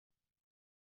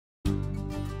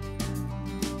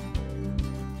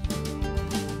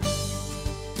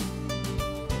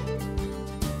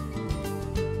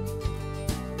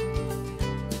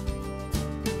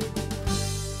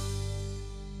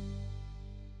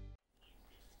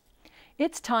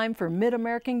It's time for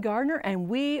Mid-American Gardener, and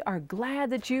we are glad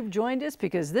that you've joined us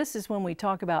because this is when we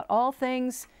talk about all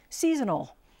things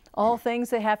seasonal, all things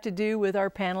that have to do with our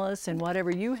panelists and whatever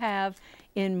you have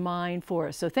in mind for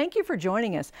us. So thank you for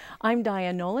joining us. I'm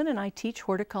Dianne Noland, and I teach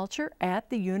horticulture at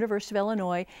the University of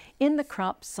Illinois in the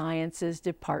Crop Sciences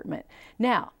Department.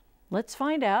 Now, let's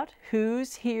find out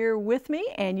who's here with me,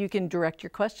 and you can direct your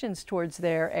questions towards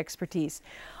their expertise.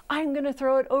 I'm going to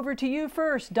throw it over to you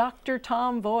first, Dr.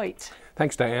 Tom Voigt.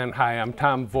 Thanks, Diane. Hi, I'm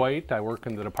Tom Voigt. I work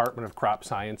in the Department of Crop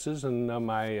Sciences, and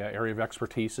my area of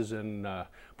expertise is in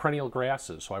perennial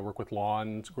grasses. So I work with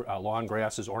lawns, lawn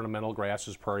grasses, ornamental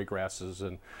grasses, prairie grasses,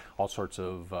 and all sorts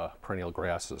of perennial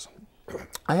grasses.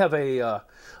 I have a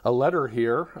letter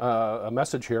here, a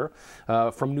message here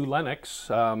from New Lenox,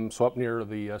 so up near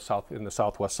the in the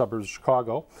southwest suburbs of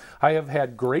Chicago. I have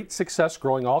had great success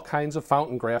growing all kinds of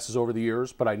fountain grasses over the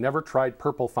years, but I never tried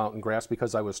purple fountain grass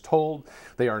because I was told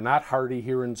they are not hardy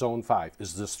here in Zone 5.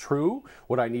 Is this true?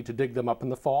 Would I need to dig them up in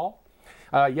the fall?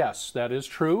 Yes, that is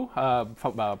true.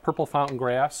 Purple fountain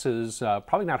grass is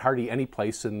probably not hardy any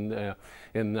place in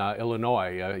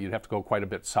Illinois. You'd have to go quite a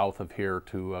bit south of here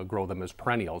to grow them as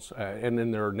perennials. And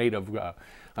in their native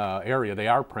area, they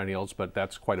are perennials, but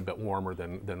that's quite a bit warmer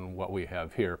than what we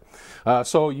have here.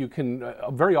 So you can,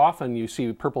 very often you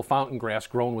see purple fountain grass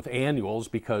grown with annuals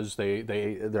because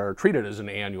they're treated as an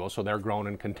annual, so they're grown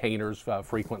in containers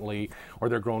frequently, or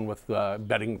they're grown with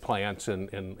bedding plants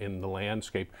in the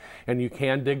landscape. And you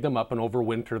can dig them up and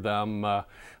overwinter them.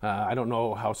 I don't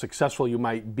know how successful you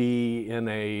might be in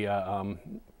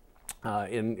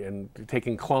in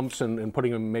taking clumps and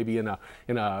putting them maybe in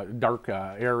a dark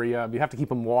area. You have to keep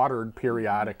them watered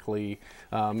periodically.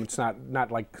 It's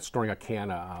not like storing a can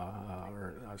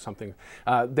or something.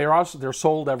 They're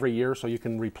sold every year, so you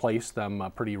can replace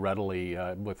them pretty readily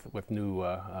with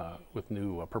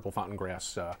new purple fountain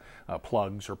grass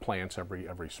plugs or plants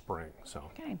every spring. So.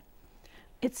 Okay.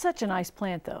 It's such a nice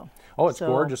plant, though. Oh, it's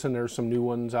gorgeous, and there's some new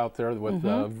ones out there with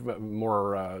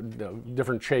more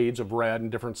different shades of red and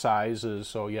different sizes.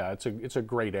 So yeah, it's a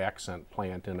great accent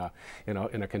plant in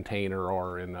a container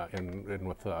or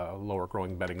with lower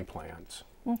growing bedding plants.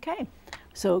 Okay,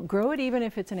 so grow it even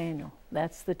if it's an annual.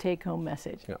 That's the take-home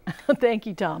message. Yeah. Thank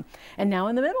you, Tom. And now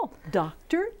in the middle,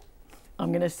 Dr.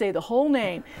 I'm going to say the whole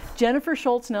name, Jennifer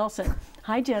Schultz Nelson.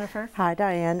 Hi, Jennifer. Hi,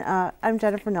 Diane. I'm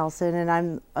Jennifer Nelson, and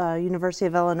I'm a University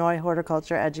of Illinois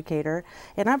horticulture educator,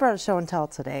 and I brought a show and tell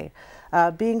today.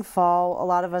 Being fall, a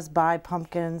lot of us buy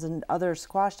pumpkins and other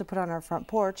squash to put on our front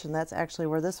porch, and that's actually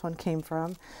where this one came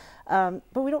from.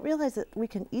 But we don't realize that we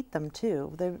can eat them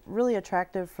too. They're really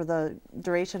attractive for the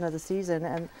duration of the season,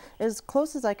 and as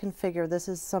close as I can figure, this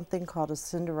is something called a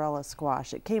Cinderella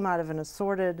squash. It came out of an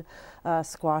assorted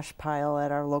squash pile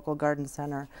at our local garden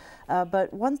center.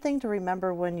 But one thing to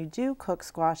remember when you do cook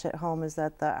squash at home is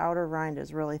that the outer rind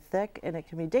is really thick, and it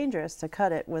can be dangerous to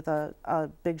cut it with a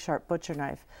big sharp butcher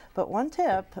knife. But one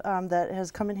tip that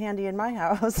has come in handy in my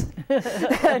house,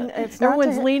 and it's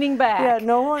everyone's leaning back.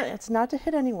 Yeah, it's not to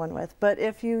hit anyone with, but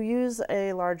if you use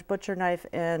a large butcher knife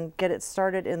and get it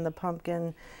started in the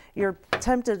pumpkin, you're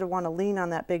tempted to want to lean on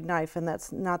that big knife, and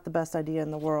that's not the best idea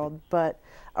in the world. But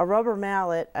a rubber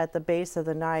mallet at the base of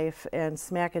the knife and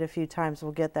smack it a few times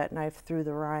will get that knife through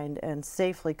the rind and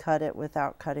safely cut it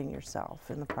without cutting yourself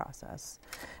in the process.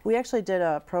 We actually did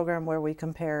a program where we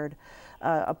compared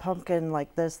a pumpkin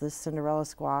like this Cinderella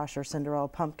squash or Cinderella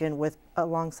pumpkin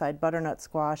alongside butternut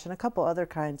squash and a couple other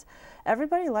kinds.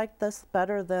 Everybody liked this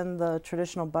better than the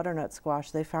traditional butternut squash.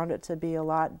 They found it to be a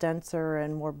lot denser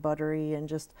and more buttery and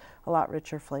just a lot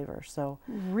richer flavor. So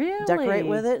really? Decorate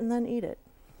with it and then eat it.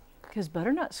 Because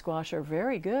butternut squash are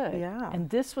very good. Yeah. And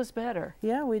this was better.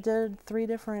 Yeah, we did 3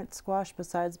 different squash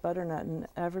besides butternut, and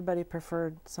everybody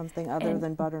preferred something other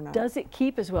than butternut. Does it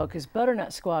keep as well? Because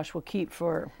butternut squash will keep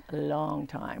for a long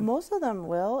time. Most of them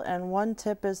will, and one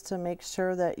tip is to make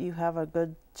sure that you have a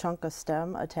good chunk of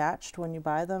stem attached when you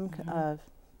buy them.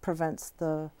 Prevents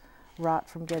the rot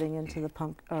from getting into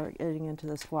the getting into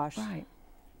the squash. Right.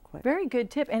 Quick. Very good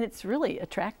tip, and it's really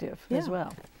attractive as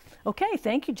well. Okay,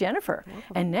 thank you, Jennifer.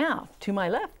 And now, to my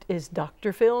left is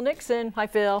Dr. Phil Nixon. Hi,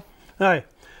 Phil. Hi,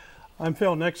 I'm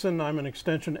Phil Nixon. I'm an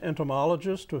extension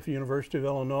entomologist with the University of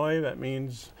Illinois. That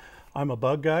means I'm a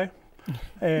bug guy.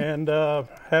 And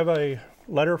have a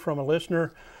letter from a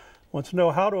listener. Wants to know,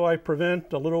 how do I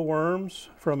prevent the little worms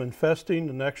from infesting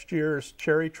the next year's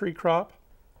cherry tree crop?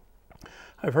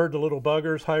 I've heard the little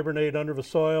buggers hibernate under the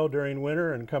soil during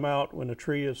winter and come out when the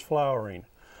tree is flowering.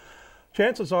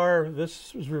 Chances are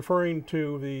this is referring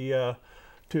to the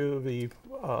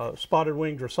spotted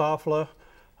winged Drosophila.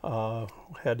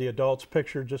 Had the adults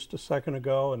pictured just a second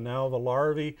ago, and now the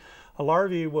larvae. A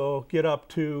larvae will get up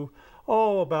to,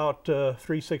 about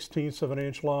 3/16 of an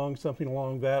inch long, something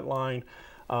along that line.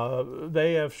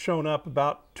 They have shown up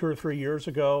about 2 or 3 years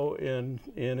ago in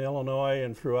Illinois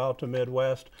and throughout the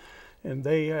Midwest, and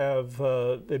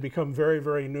they become very,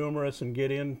 very numerous and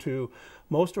get into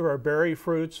most of our berry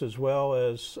fruits as well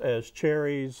as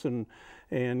cherries, and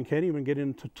can even get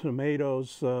into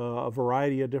tomatoes, a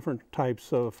variety of different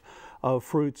types of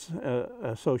fruits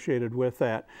associated with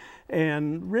that.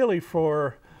 And really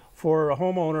for a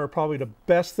homeowner, probably the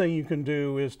best thing you can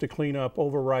do is to clean up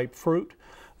overripe fruit.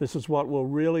 This is what will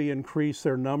really increase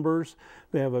their numbers.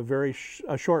 They have a very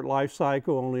short life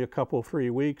cycle, only a couple, 3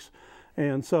 weeks.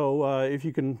 And so if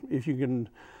you can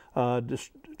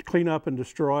just clean up and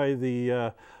destroy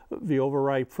the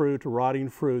overripe fruit, the rotting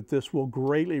fruit, this will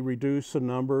greatly reduce the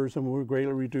numbers, and will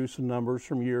greatly reduce the numbers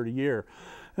from year to year.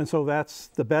 And so that's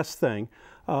the best thing.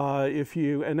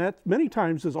 And that many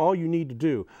times is all you need to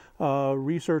do.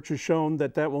 Research has shown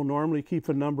that will normally keep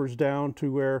the numbers down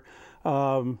to where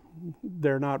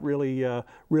they're not really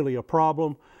a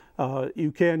problem.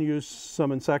 You can use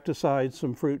some insecticides,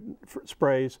 some fruit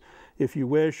sprays if you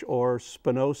wish, or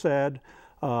spinosad,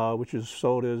 which is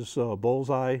sold as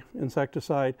bullseye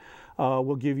insecticide,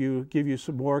 will give you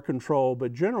some more control.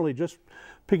 But generally, just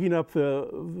picking up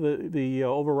the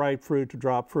overripe fruit, to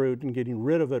drop fruit, and getting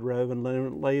rid of it rather than letting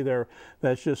it lay there,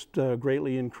 that just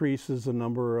greatly increases the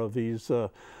number of these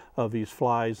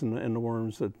flies and the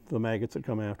worms, the maggots that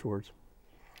come afterwards.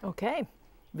 Okay,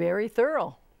 very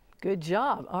thorough. Good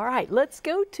job. All right, let's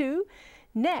go to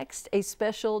next a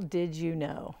special Did You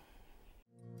Know?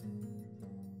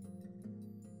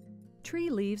 Tree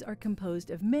leaves are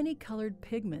composed of many colored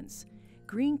pigments.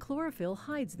 Green chlorophyll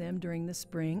hides them during the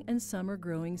spring and summer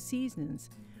growing seasons,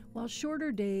 while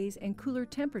shorter days and cooler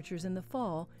temperatures in the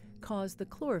fall cause the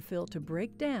chlorophyll to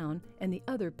break down and the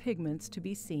other pigments to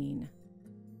be seen.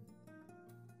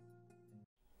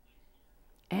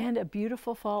 And a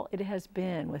beautiful fall it has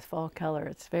been with fall color.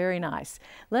 It's very nice.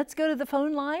 Let's go to the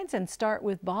phone lines and start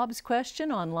with Bob's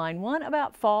question on line 1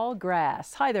 about fall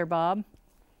grass. Hi there, Bob.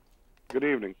 Good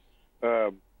evening.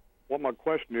 What my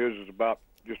question is about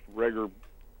just regular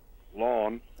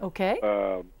lawn. Okay.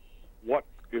 What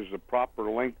is the proper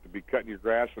length to be cutting your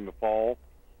grass in the fall,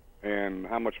 and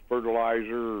how much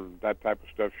fertilizer, that type of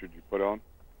stuff should you put on?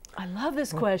 I love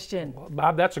this question.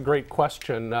 Bob, that's a great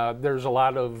question. There's a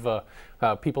lot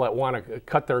of people that want to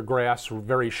cut their grass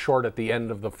very short at the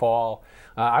end of the fall.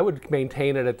 I would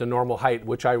maintain it at the normal height,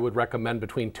 which I would recommend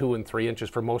between 2 and 3 inches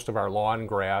for most of our lawn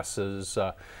grasses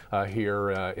here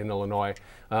in Illinois.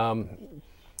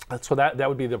 So that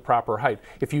would be the proper height.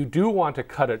 If you do want to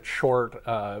cut it short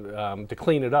to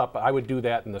clean it up, I would do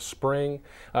that in the spring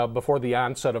before the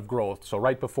onset of growth. So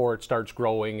right before it starts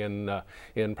growing,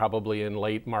 in probably in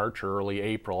late March or early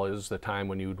April is the time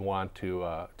when you'd want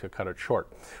to cut it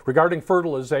short. Regarding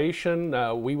fertilization,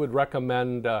 we would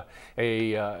recommend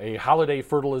a holiday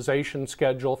fertilization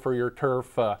schedule for your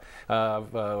turf,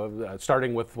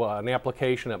 starting with an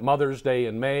application at Mother's Day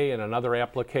in May and another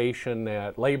application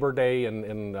at Labor Day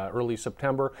in early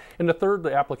September. And the third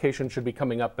application should be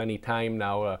coming up any time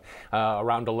now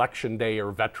around Election Day or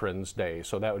Veterans Day.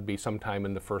 So that would be sometime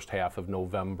in the first half of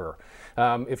November.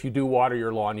 If you do water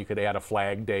your lawn, you could add a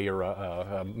Flag Day or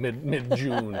a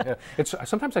mid-June.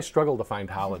 Sometimes I struggle to find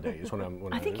holidays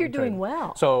when I think you're doing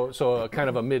well. So kind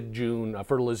of a mid-June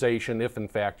fertilization if in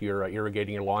fact you're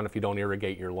irrigating your lawn. If you don't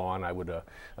irrigate your lawn, I would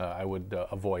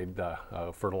avoid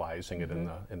fertilizing it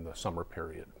in the summer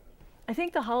period. I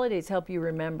think the holidays help you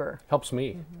remember. Helps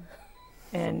me.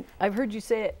 And I've heard you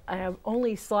say it, I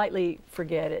only slightly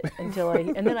forget it until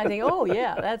and then I think, oh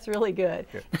yeah, that's really good.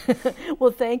 Yeah.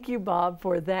 Well, thank you, Bob,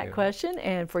 for that question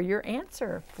and for your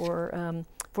answer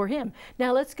for him.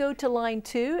 Now let's go to line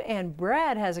 2, and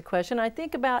Brad has a question, I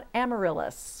think, about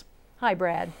amaryllis. Hi,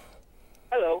 Brad.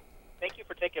 Hello. Thank you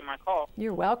for taking my call.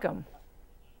 You're welcome.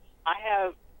 I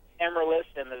have amaryllis,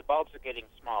 and the bulbs are getting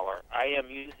smaller. I am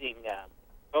using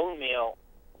bone meal.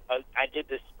 I did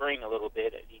this spring a little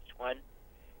bit at each one,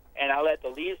 and I let the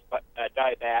leaves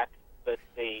die back, but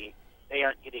they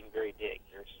aren't getting very big.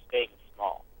 They're staying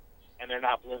small, and they're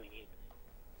not blooming either.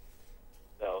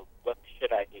 So what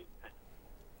should I do?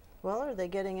 Well, are they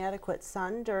getting adequate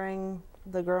sun during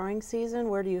the growing season?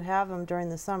 Where do you have them during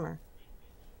the summer?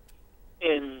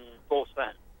 In full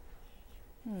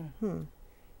sun.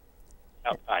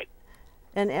 Outside.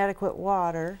 And adequate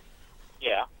water.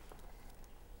 Yeah.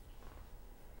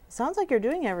 Sounds like you're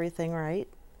doing everything right.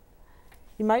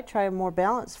 You might try a more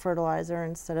balanced fertilizer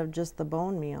instead of just the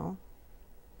bone meal.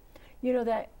 You know,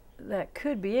 that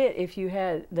could be it. If you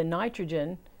had the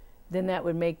nitrogen, then that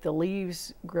would make the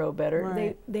leaves grow better.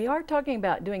 Right. They are talking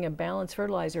about doing a balanced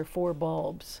fertilizer for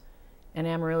bulbs, and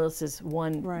amaryllis is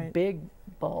one big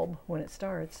bulb when it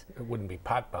starts. It wouldn't be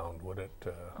pot bound, would it?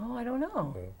 Oh, I don't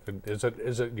know. Is it?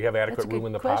 Do you have adequate room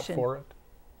in the pot for it?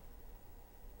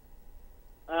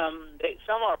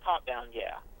 Some are pot bound,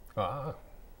 yeah. Ah.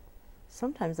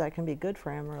 Sometimes that can be good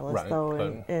for amaryllis,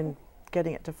 though, in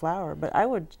getting it to flower. But I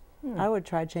would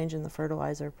try changing the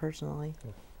fertilizer personally.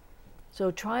 So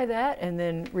try that and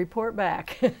then report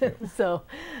back. So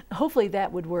hopefully that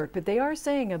would work. But they are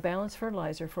saying a balanced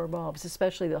fertilizer for bulbs,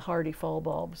 especially the hardy fall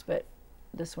bulbs. But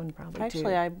this one probably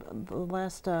Actually, the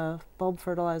last bulb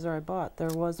fertilizer I bought, there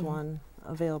was one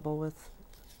available with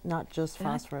not just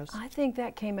phosphorus. I think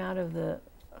that came out of the,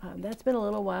 that's been a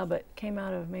little while, but came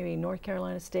out of maybe North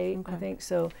Carolina State, I think.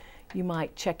 So you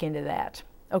might check into that.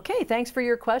 Okay, thanks for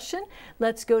your question.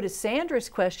 Let's go to Sandra's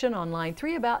question on line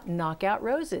 3 about knockout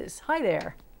roses. Hi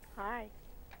there. Hi.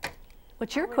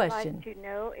 What's your question? I would like to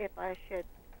know if I should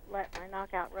let my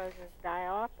knockout roses die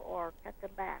off or cut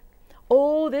them back.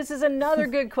 Oh, this is another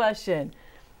good question.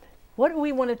 What do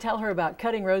we want to tell her about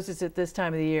cutting roses at this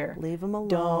time of the year? Leave them alone.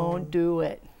 Don't do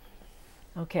it.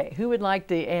 Okay, who would like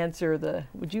to answer the?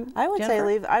 Would you? I would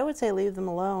Jennifer? say leave them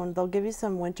alone. They'll give you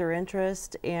some winter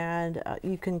interest, and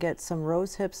you can get some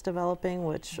rose hips developing,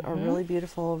 which are really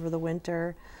beautiful over the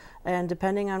winter. And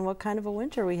depending on what kind of a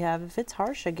winter we have, if it's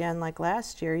harsh again like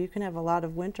last year, you can have a lot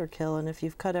of winter kill. And if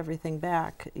you've cut everything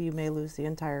back, you may lose the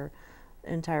entire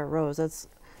rose. That's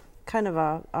kind of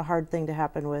a hard thing to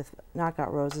happen with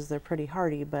knockout roses. They're pretty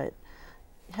hardy, but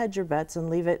hedge your bets and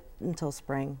leave it until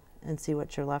spring and see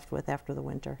what you're left with after the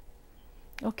winter.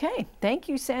 Okay, thank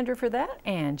you, Sandra, for that.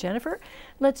 And Jennifer,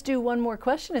 let's do one more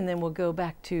question and then we'll go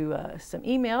back to some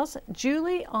emails.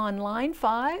 Julie on line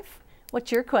 5,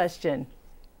 what's your question?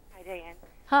 Hi, Diane.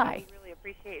 Hi. I really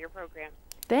appreciate your program.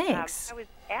 Thanks. I was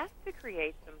asked to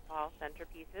create some fall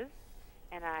centerpieces,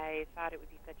 and I thought it would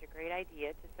be such a great idea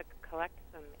to collect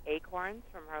some acorns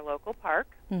from our local park.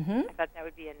 I thought that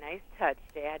would be a nice touch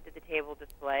to add to the table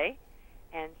display.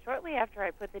 And shortly after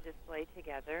I put the display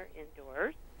together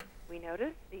indoors, we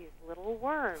noticed these little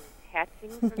worms hatching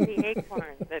from the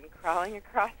acorns and crawling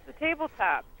across the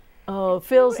tabletop. Oh,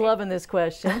 Phil's loving this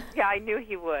question. Yeah, I knew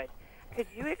he would. Could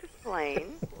you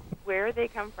explain where they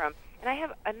come from? And I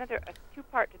have a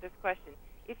two-part to this question.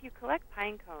 If you collect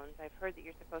pine cones, I've heard that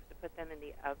you're supposed to put them in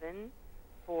the oven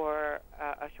for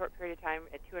a short period of time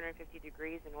at 250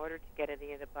 degrees in order to get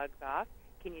any of the bugs off.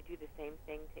 Can you do the same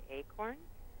thing to acorns?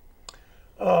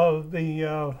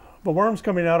 The worms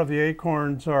coming out of the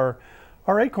acorns are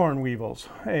acorn weevils,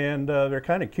 and they're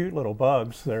kind of cute little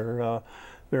bugs. They're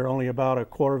only about a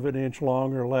quarter of an inch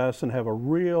long or less, and have a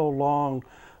real long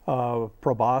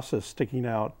proboscis sticking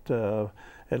out,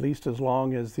 at least as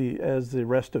long as the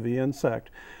rest of the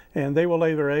insect. And they will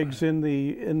lay their eggs in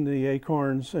the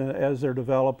acorns as they're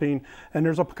developing. And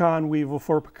there's a pecan weevil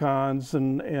for pecans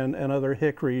and other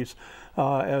hickories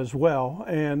as well.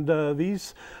 And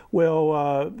these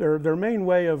will their main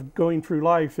way of going through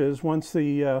life is once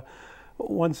the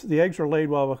eggs are laid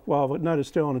while the nut is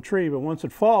still on a tree, but once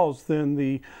it falls, then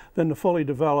the fully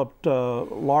developed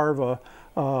larva,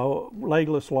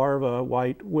 legless larva,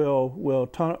 white,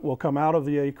 will come out of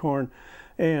the acorn.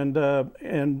 And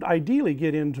ideally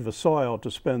get into the soil to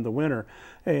spend the winter.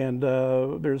 And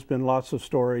there's been lots of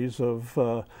stories of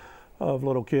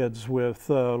little kids with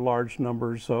large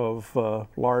numbers of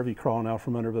larvae crawling out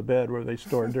from under the bed where they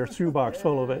stored their shoebox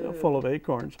full of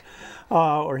acorns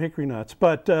or hickory nuts.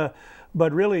 But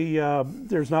really,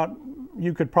 there's not.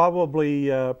 You could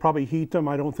probably heat them.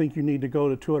 I don't think you need to go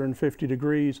to 250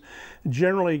 degrees.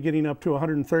 Generally, getting up to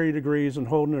 130 degrees and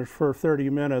holding it for 30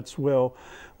 minutes will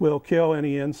kill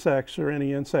any insects or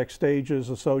any insect stages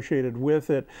associated with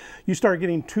it. You start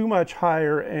getting too much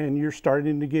higher, and you're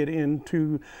starting to get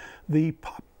into the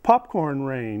popcorn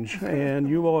range, and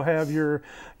you will have your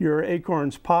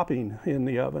acorns popping in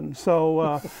the oven.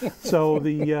 So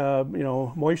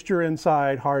the moisture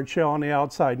inside, hard shell on the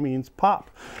outside means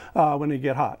pop when they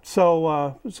get hot. So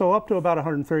up to about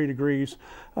 130 degrees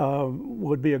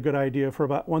would be a good idea for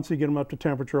once you get them up to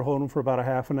temperature, hold them for about a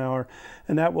half an hour,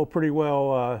 and that will pretty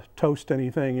well toast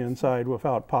anything inside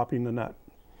without popping the nut.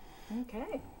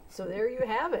 Okay, so there you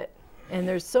have it. And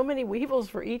there's so many weevils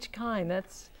for each kind.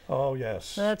 Oh,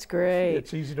 yes. That's great.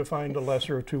 It's easy to find the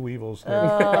lesser of two weevils.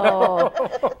 Oh,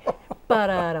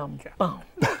 ba-da-dum-bum.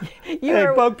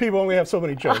 Bug people only have so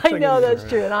many jokes. I know that's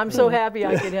true, and I'm so happy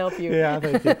I could help you. Yeah,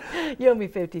 thank you. You owe me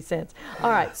 50 cents. All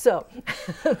right, so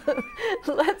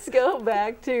let's go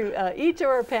back to each of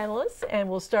our panelists, and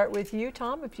we'll start with you,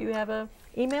 Tom, if you have a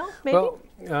email, maybe? Well,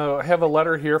 I have a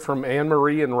letter here from Anne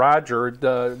Marie and Roger. It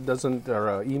doesn't,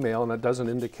 or email, and it doesn't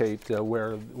indicate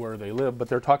where they live. But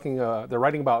they're talking. They're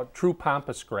writing about true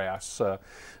pampas grass.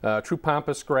 True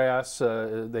pampas grass.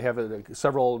 They have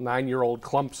several 9-year-old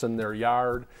clumps in their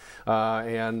yard.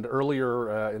 And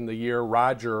earlier in the year,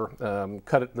 Roger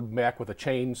cut it back with a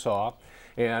chainsaw,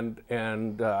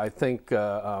 and I think.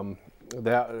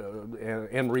 That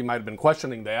Anne Marie might have been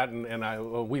questioning that,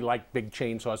 and we like big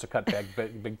chainsaws to cut back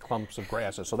big clumps of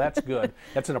grasses, so that's good.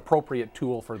 That's an appropriate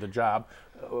tool for the job.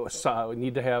 So we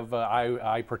need to have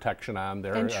eye protection on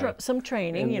there, and some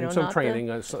training, and some training.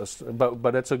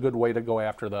 But it's a good way to go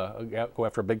after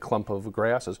a big clump of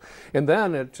grasses. And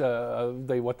then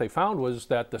what they found was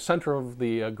that the center of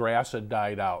the grass had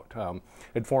died out.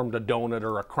 It formed a donut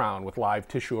or a crown with live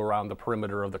tissue around the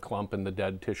perimeter of the clump and the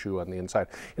dead tissue on the inside.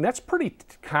 And that's pretty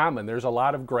common. There's a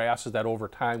lot of grasses that over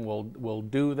time will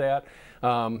do that.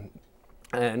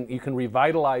 And you can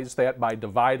revitalize that by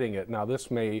dividing it. Now this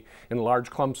may, in large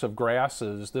clumps of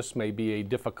grasses, this may be a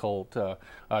difficult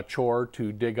chore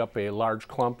to dig up a large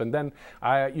clump. And then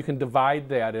you can divide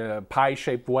that in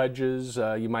pie-shaped wedges.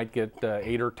 You might get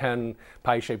 8 or 10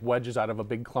 pie-shaped wedges out of a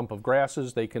big clump of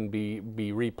grasses. They can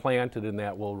be replanted, and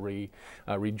that will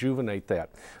rejuvenate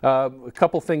that. A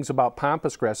couple things about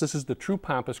pampas grass. This is the true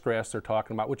pampas grass they're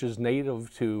talking about, which is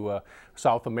native to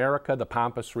South America, the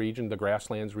Pampas region, the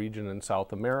grasslands region in South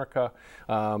America,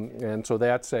 and so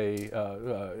that's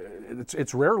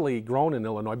it's rarely grown in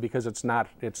Illinois because it's not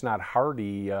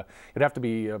hardy. It'd have to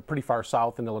be pretty far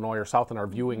south in Illinois or south in our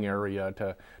viewing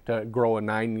area to grow at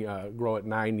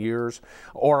 9 years,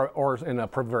 or in a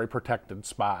very protected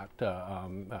spot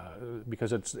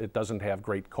because it doesn't have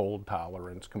great cold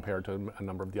tolerance compared to a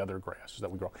number of the other grasses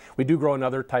that we grow. We do grow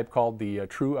another type called the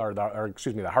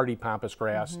the hardy pampas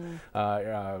grass,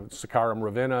 Saccharum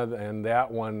ravina, and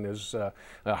that one is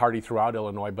hardy throughout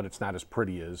Illinois, but it's not as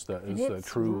pretty as the true.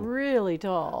 It's really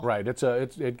tall. Right.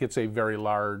 It gets a very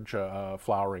large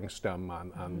flowering stem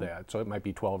on that, so it might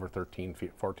be 12 or 13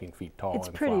 feet, 14 feet tall. It's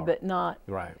pretty, but not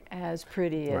as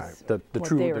pretty as the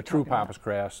true pampas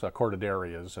grass,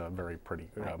 cordaderia, is very pretty,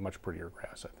 much prettier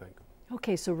grass, I think.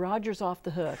 Okay, so Roger's off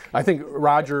the hook. I think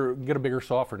Roger, get a bigger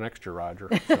saw for next year, Roger.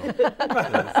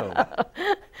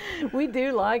 We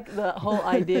do like the whole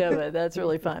idea of it. That's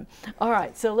really fun. All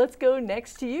right, so let's go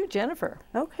next to you, Jennifer.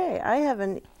 Okay, I have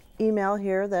an email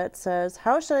here that says,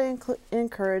 how should I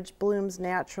encourage blooms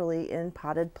naturally in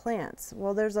potted plants?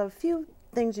 Well, there's a few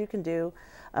things you can do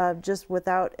just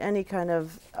without any kind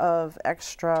of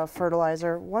extra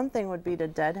fertilizer. One thing would be to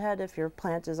deadhead if your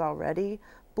plant is already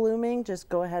blooming. Just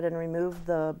go ahead and remove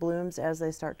the blooms as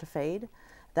they start to fade.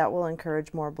 That will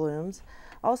encourage more blooms.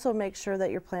 Also, make sure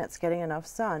that your plant's getting enough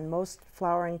sun. Most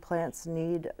flowering plants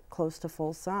need close to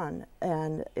full sun,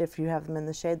 and if you have them in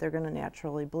the shade, they're going to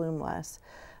naturally bloom less.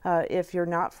 If you're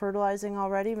not fertilizing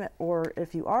already, or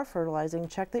if you are fertilizing,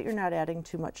 check that you're not adding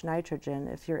too much nitrogen.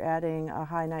 If you're adding a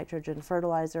high nitrogen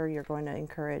fertilizer, you're going to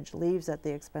encourage leaves at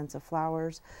the expense of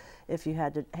flowers. If you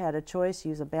had a choice,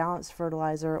 use a balanced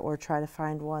fertilizer or try to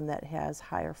find one that has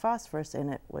higher phosphorus in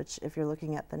it, which, if you're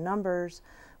looking at the numbers,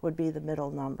 would be the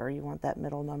middle number. You want that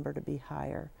middle number to be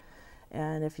higher.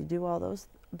 And if you do all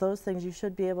those things, you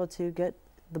should be able to get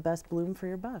the best bloom for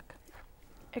your buck.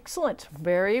 Excellent.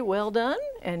 Very well done.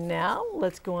 And now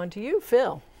let's go on to you,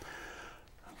 Phil.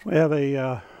 We have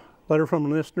a letter from a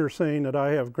listener saying that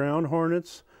I have ground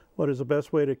hornets. What is the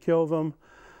best way to kill them?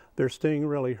 Their sting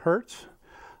really hurts.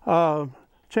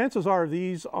 Chances are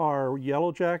these are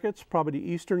yellow jackets, probably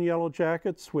the eastern yellow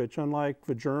jackets, which, unlike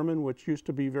the German, which used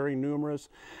to be very numerous,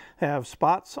 have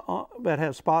spots on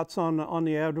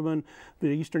the abdomen. The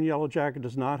eastern yellow jacket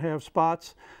does not have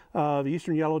spots. The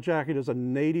eastern yellow jacket is a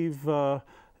native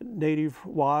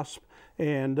wasp,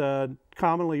 and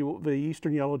commonly the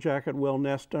eastern yellow jacket will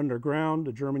nest underground.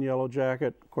 The German yellow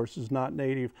jacket, of course, is not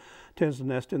native, tends to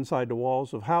nest inside the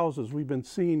walls of houses. We've been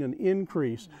seeing an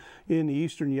increase in the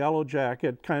eastern yellow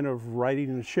jacket kind of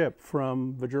riding the ship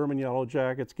from the German yellow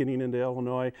jackets getting into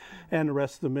Illinois and the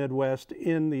rest of the Midwest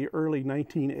in the early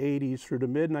 1980s through the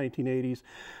mid-1980s.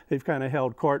 They've kind of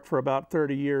held court for about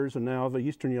 30 years, and now the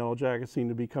eastern yellow jackets seem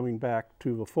to be coming back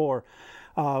to the fore.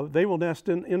 They will nest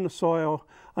in the soil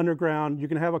underground. You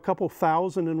can have a couple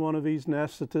thousand in one of these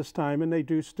nests at this time, and they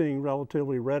do sting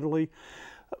relatively readily.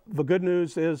 The good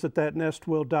news is that nest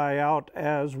will die out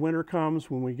as winter comes.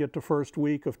 When we get the first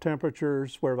week of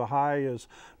temperatures where the high is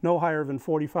no higher than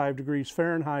 45 degrees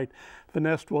Fahrenheit, the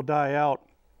nest will die out.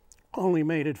 Only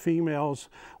mated females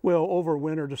will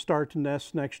overwinter to start to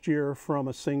nest next year from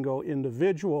a single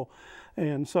individual.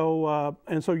 And so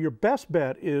your best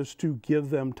bet is to give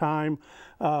them time,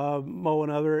 mow in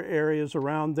other areas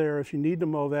around there. If you need to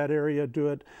mow that area, do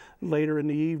it later in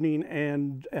the evening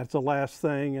and at the last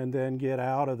thing, and then get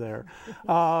out of there.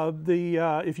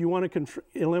 If you want to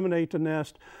eliminate the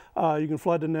nest, you can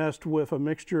flood the nest with a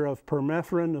mixture of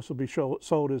permethrin. This will be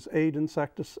sold as Aid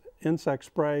insect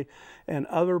spray and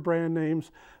other brand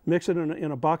names. Mix it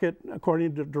in a bucket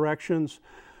according to directions.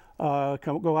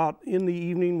 Go out in the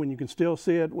evening when you can still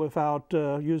see it without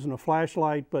using a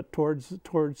flashlight, but towards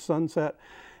sunset,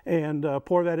 and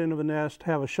pour that into the nest.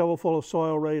 Have a shovel full of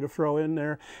soil ready to throw in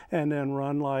there, and then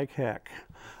run like heck.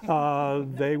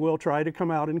 They will try to come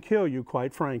out and kill you,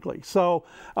 quite frankly. So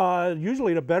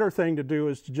usually the better thing to do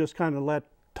is to just kind of let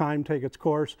time take its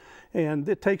course, and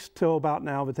it takes till about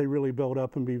now that they really build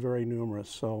up and be very numerous.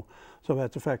 So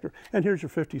that's a factor. And here's your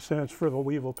 50 cents for the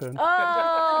weevil pin.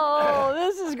 Oh,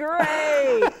 this is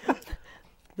great.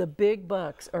 The big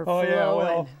bucks are flowing. Yeah,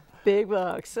 well, big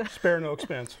bucks. Spare no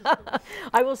expense.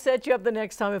 I will set you up the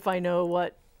next time if I know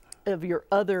what of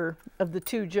the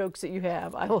two jokes that you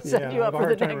have. I will set you up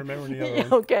for the next. Remembering the other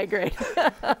one. Okay, great.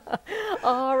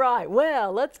 All right.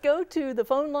 Well, let's go to the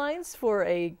phone lines for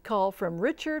a call from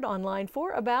Richard on line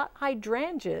 4 about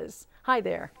hydrangeas. Hi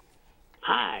there.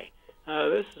 Hi.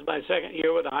 This is my second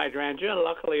year with a hydrangea.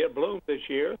 Luckily, it bloomed this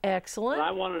year. Excellent. And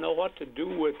I want to know what to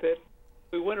do with it.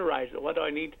 We winterize it. What do I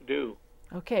need to do?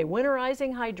 Okay,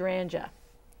 winterizing hydrangea.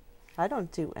 I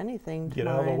don't do anything to Get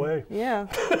out of the way. Yeah.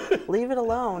 Leave it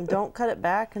alone. Don't cut it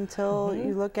back until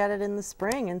you look at it in the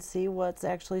spring and see what's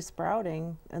actually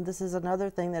sprouting. And this is another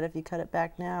thing that if you cut it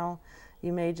back now,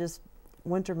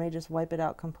 winter may just wipe it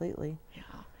out completely. Yeah.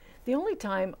 The only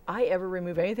time I ever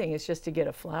remove anything is just to get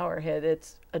a flower head.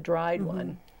 It's a dried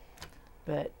one,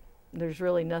 but there's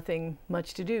really nothing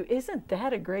much to do. Isn't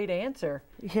that a great answer?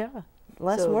 Yeah,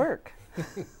 less work.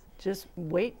 Just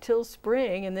wait till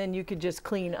spring, and then you could just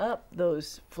clean up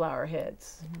those flower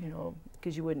heads, you know,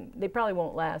 because they probably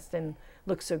won't last and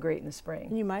look so great in the spring.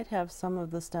 And you might have some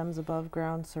of the stems above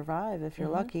ground survive if you're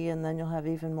lucky, and then you'll have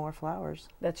even more flowers.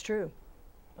 That's true.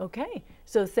 Okay,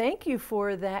 so thank you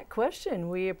for that question.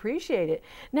 We appreciate it.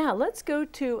 Now let's go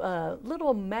to a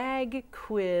little mag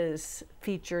quiz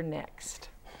feature next.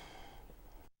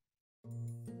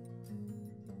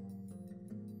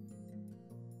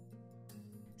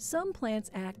 Some plants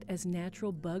act as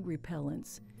natural bug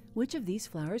repellents. Which of these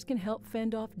flowers can help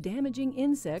fend off damaging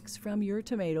insects from your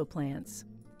tomato plants?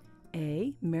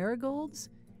 A. Marigolds,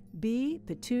 B.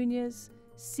 Petunias,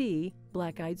 C.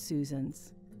 Black-eyed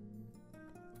Susans.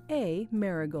 A.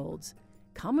 Marigolds.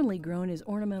 Commonly grown as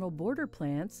ornamental border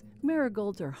plants,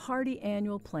 marigolds are hardy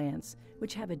annual plants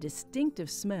which have a distinctive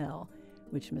smell,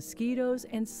 which mosquitoes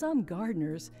and some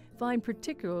gardeners find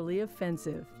particularly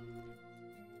offensive.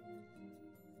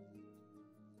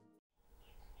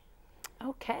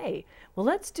 Okay, well,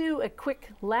 let's do a quick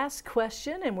last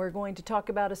question, and we're going to talk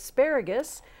about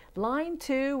asparagus. Line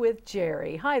 2 with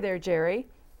Jerry. Hi there, Jerry.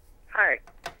 Hi.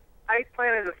 I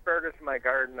planted asparagus in my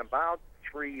garden about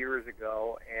 3 years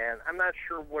ago, and I'm not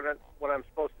sure what I'm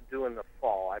supposed to do in the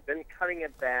fall. I've been cutting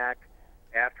it back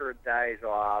after it dies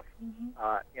off.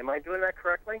 Am I doing that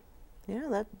correctly?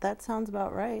 Yeah, that sounds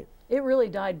about right. It really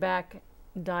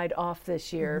died off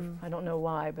this year. I don't know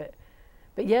why, but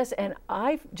yes, and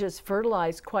I've just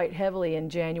fertilized quite heavily in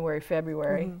January,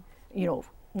 February, you know,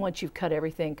 once you've cut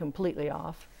everything completely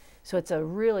off. So it's a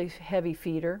really heavy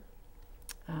feeder,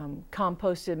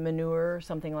 composted manure or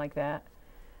something like that.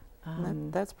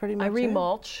 That's pretty much I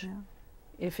remulch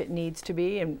if it needs to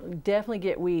be, and definitely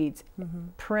get weeds,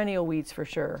 perennial weeds for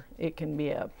sure. It can be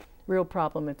a real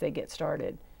problem if they get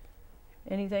started.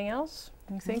 Anything else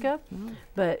you think of?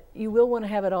 But you will want to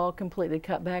have it all completely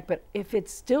cut back. But if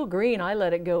it's still green, I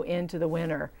let it go into the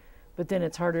winter, but then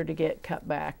it's harder to get cut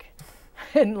back.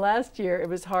 And last year it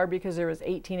was hard because there was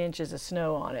 18 inches of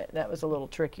snow on it. That was a little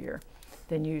trickier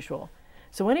than usual.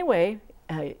 So anyway,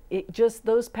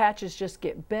 those patches just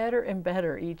get better and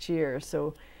better each year.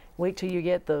 So wait till you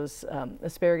get those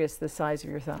asparagus the size of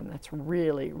your thumb. That's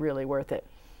really, really worth it.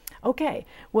 Okay,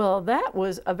 well, that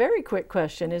was a very quick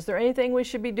question. Is there anything we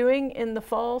should be doing in the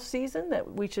fall season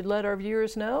that we should let our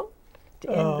viewers know to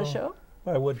end the show?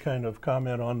 I would kind of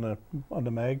comment on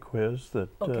the mag quiz that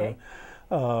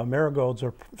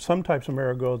some types of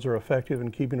marigolds are effective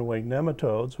in keeping away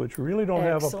nematodes, which we really don't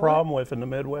have a problem with in the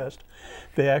Midwest.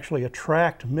 They actually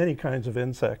attract many kinds of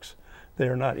insects. They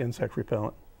are not insect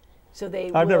repellent. So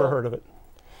I've never heard of it.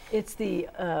 It's the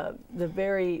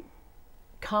very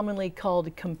commonly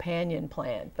called companion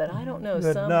plant, but I don't know.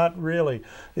 Not really.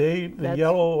 The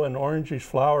yellow and orangish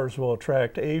flowers will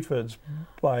attract aphids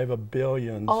by the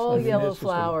billions. All yellow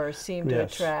flowers seem to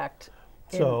attract.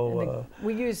 So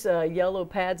we use yellow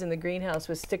pads in the greenhouse.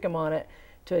 We stick them on it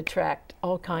to attract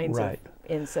all kinds of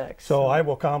insects. So I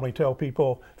will commonly tell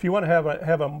people, if you want to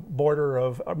have a border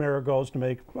of marigolds to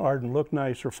make garden look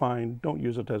nice or fine, don't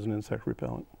use it as an insect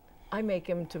repellent. I make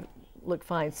them to look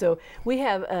fine. So we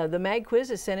have the Mag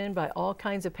Quiz is sent in by all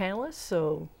kinds of panelists,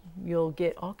 so you'll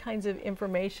get all kinds of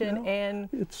information. And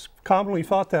it's commonly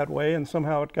thought that way, and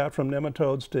somehow it got from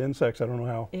nematodes to insects. I don't know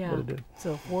how, but it did.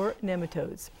 So for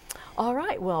nematodes. All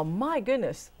right, well, my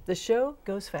goodness, the show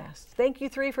goes fast. Thank you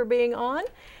three for being on,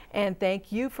 and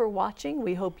thank you for watching.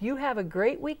 We hope you have a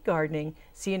great week gardening.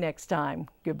 See you next time.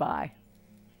 Goodbye.